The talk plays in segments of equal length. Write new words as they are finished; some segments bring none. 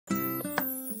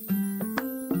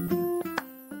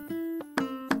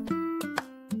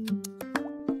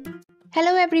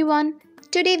Hello everyone.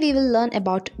 Today we will learn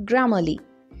about Grammarly.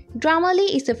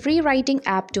 Grammarly is a free writing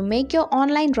app to make your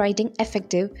online writing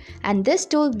effective, and this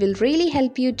tool will really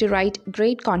help you to write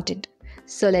great content.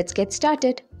 So let's get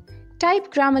started.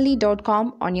 Type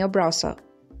grammarly.com on your browser.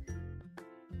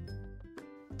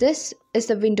 This is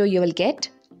the window you will get.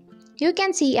 You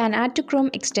can see an Add to Chrome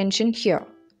extension here.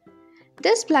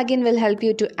 This plugin will help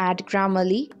you to add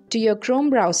Grammarly to your Chrome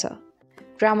browser.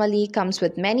 Grammarly comes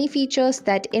with many features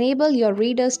that enable your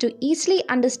readers to easily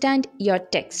understand your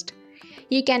text.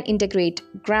 You can integrate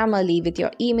Grammarly with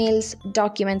your emails,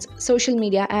 documents, social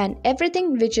media, and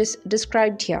everything which is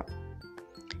described here.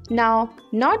 Now,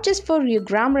 not just for your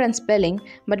grammar and spelling,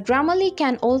 but Grammarly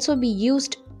can also be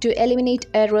used to eliminate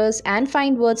errors and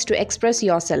find words to express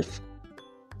yourself.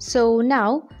 So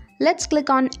now, let's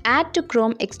click on Add to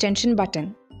Chrome extension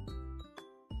button.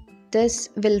 This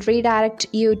will redirect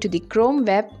you to the Chrome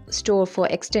web store for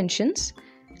extensions.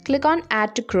 Click on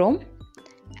Add to Chrome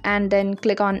and then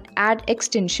click on Add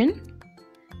extension,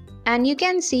 and you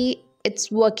can see it's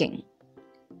working.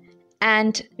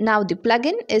 And now the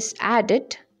plugin is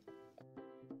added.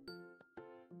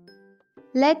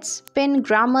 Let's pin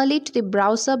Grammarly to the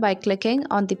browser by clicking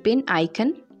on the pin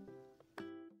icon.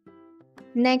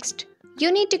 Next,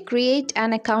 you need to create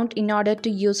an account in order to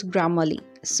use Grammarly.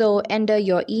 So enter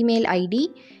your email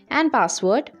ID and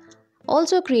password.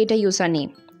 Also create a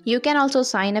username. You can also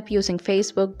sign up using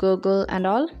Facebook, Google and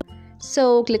all.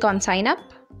 So click on sign up.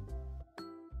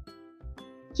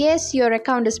 Yes, your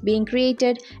account is being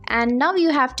created, and now you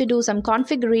have to do some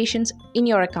configurations in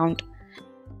your account.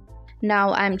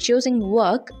 Now I'm choosing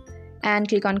work and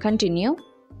click on continue.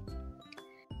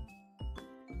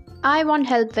 I want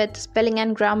help with spelling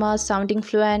and grammar, sounding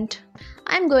fluent.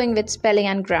 I'm going with spelling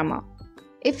and grammar.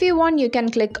 If you want, you can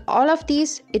click all of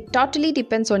these. It totally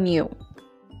depends on you.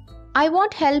 I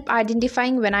want help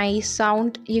identifying when I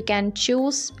sound. You can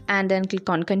choose and then click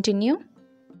on continue.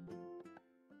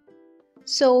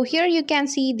 So here you can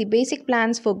see the basic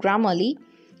plans for Grammarly,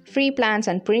 free plans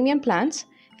and premium plans.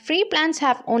 Free plans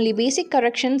have only basic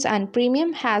corrections and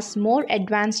premium has more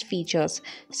advanced features.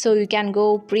 So you can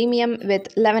go premium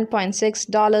with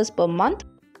 $11.6 per month.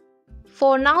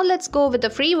 For now, let's go with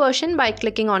the free version by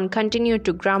clicking on Continue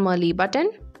to Grammarly button.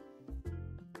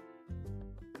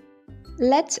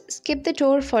 Let's skip the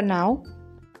tour for now.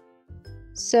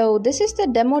 So this is the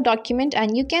demo document,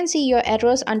 and you can see your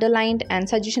errors underlined and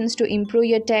suggestions to improve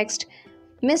your text,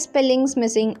 misspellings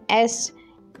missing S,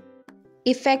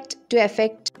 effect to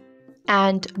effect,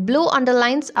 and blue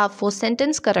underlines are for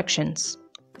sentence corrections.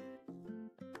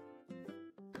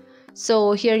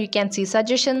 So here you can see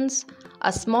suggestions,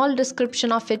 a small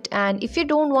description of it, and if you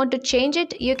don't want to change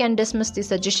it, you can dismiss the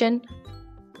suggestion.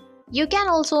 You can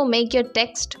also make your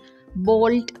text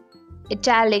bold,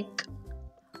 italic,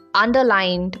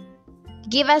 underlined,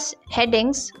 give us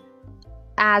headings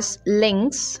as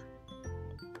links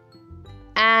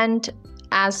and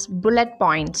as bullet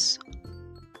points.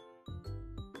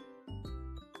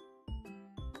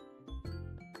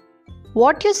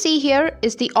 What you see here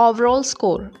is the overall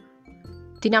score.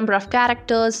 The number of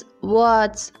characters,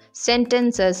 words,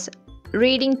 sentences,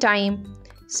 reading time,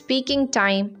 speaking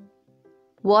time,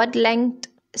 word length,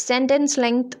 sentence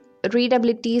length,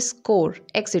 readability score,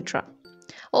 etc.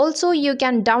 Also, you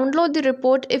can download the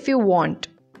report if you want.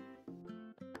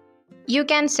 You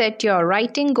can set your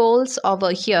writing goals over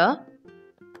here.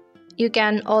 You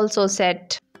can also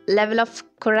set level of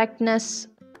correctness,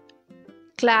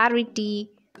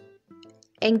 clarity,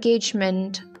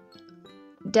 engagement,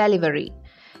 delivery.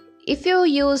 If you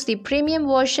use the premium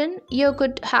version, you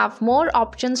could have more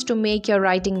options to make your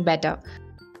writing better.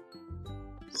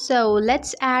 So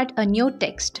let's add a new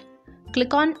text.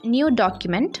 Click on New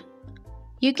Document.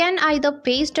 You can either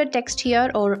paste a text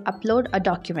here or upload a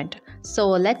document. So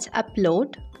let's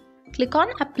upload. Click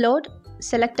on Upload,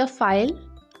 select a file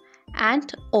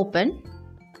and open.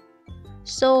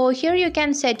 So here you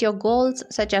can set your goals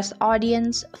such as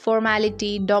audience,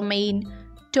 formality, domain,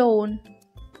 tone.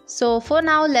 So for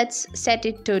now, let's set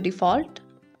it to default.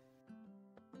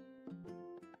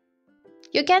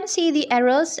 You can see the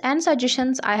errors and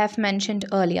suggestions I have mentioned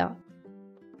earlier.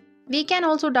 We can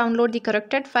also download the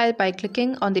corrected file by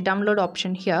clicking on the download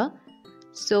option here.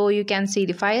 So you can see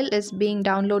the file is being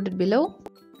downloaded below.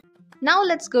 Now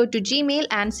let's go to Gmail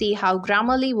and see how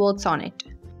Grammarly works on it.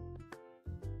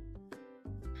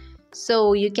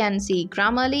 So you can see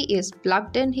Grammarly is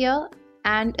plugged in here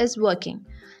and is working.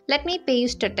 Let me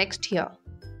paste a text here.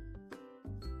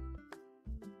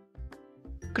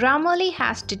 Grammarly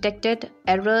has detected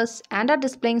errors and are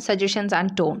displaying suggestions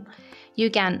and tone. You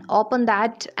can open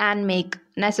that and make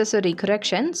necessary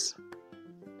corrections.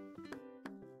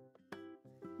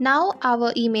 Now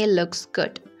our email looks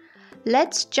good.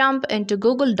 Let's jump into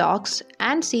Google Docs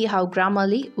and see how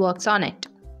Grammarly works on it.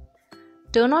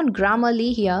 Turn on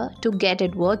Grammarly here to get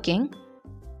it working.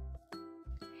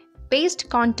 Paste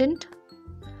content.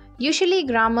 Usually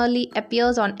Grammarly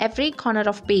appears on every corner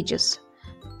of pages.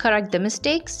 Correct the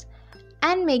mistakes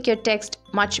and make your text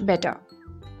much better.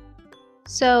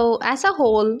 So as a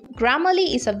whole,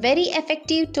 Grammarly is a very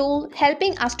effective tool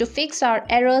helping us to fix our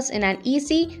errors in an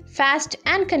easy, fast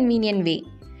and convenient way.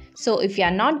 So if you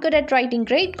are not good at writing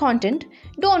great content,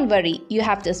 don't worry, you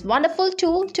have this wonderful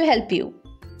tool to help you.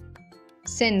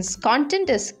 Since content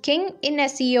is king in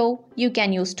SEO, you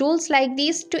can use tools like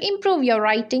these to improve your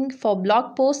writing for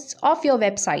blog posts of your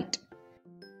website.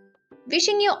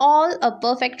 Wishing you all a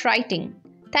perfect writing.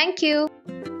 Thank you.